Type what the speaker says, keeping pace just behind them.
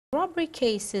Robbery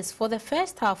cases for the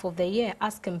first half of the year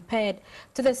as compared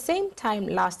to the same time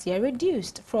last year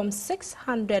reduced from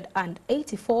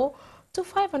 684 to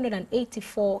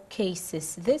 584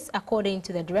 cases. This according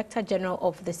to the Director General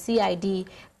of the CID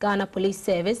Ghana Police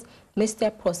Service,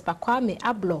 Mr. Prosper Kwame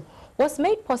Ablo, was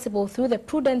made possible through the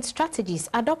prudent strategies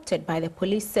adopted by the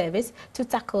police service to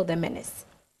tackle the menace.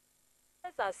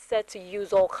 Are said to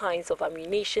use all kinds of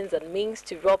ammunition and means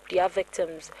to rob their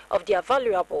victims of their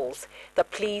valuables. The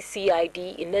police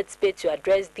CID, in its bid to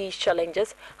address these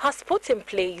challenges, has put in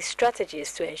place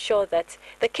strategies to ensure that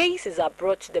the cases are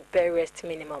brought to the barest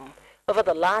minimum. Over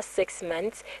the last 6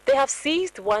 months, they have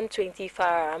seized 120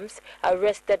 firearms,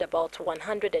 arrested about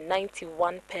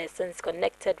 191 persons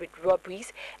connected with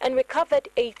robberies, and recovered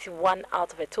 81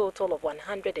 out of a total of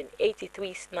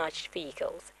 183 snatched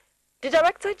vehicles. The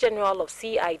Director General of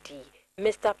CID,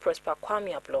 Mr. Prosper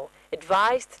Kwame Ablo,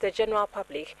 advised the general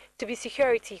public to be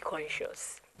security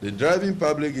conscious. The driving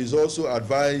public is also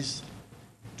advised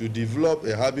to develop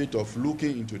a habit of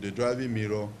looking into the driving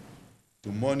mirror to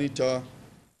monitor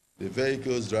the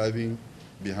vehicles driving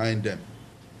behind them.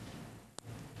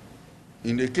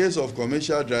 In the case of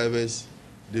commercial drivers,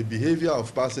 the behavior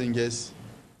of passengers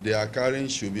they are carrying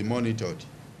should be monitored.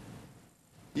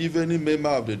 If any member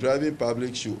of the driving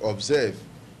public should observe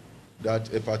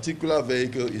that a particular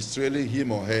vehicle is trailing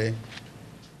him or her,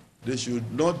 they should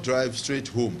not drive straight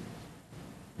home,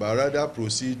 but rather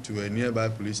proceed to a nearby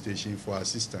police station for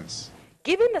assistance.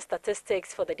 Given the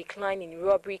statistics for the decline in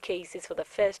robbery cases for the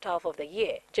first half of the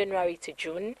year, January to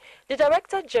June, the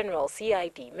Director General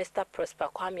CID, Mr. Prosper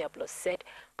Kwame Ablo, said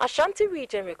Ashanti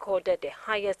region recorded the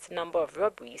highest number of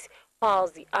robberies,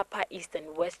 whilst the Upper East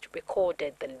and West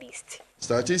recorded the least.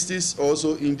 Statistics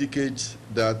also indicate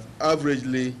that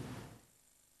averagely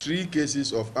 3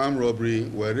 cases of armed robbery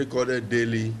were recorded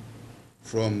daily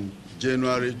from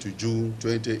January to June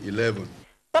 2011.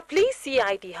 The police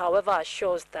CID, however,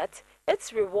 assures that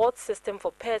its reward system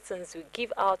for persons who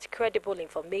give out credible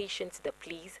information to the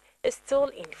police is still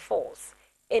in force.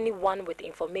 Anyone with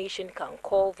information can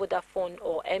call Vodafone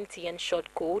or MTN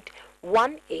short code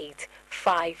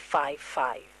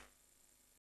 18555.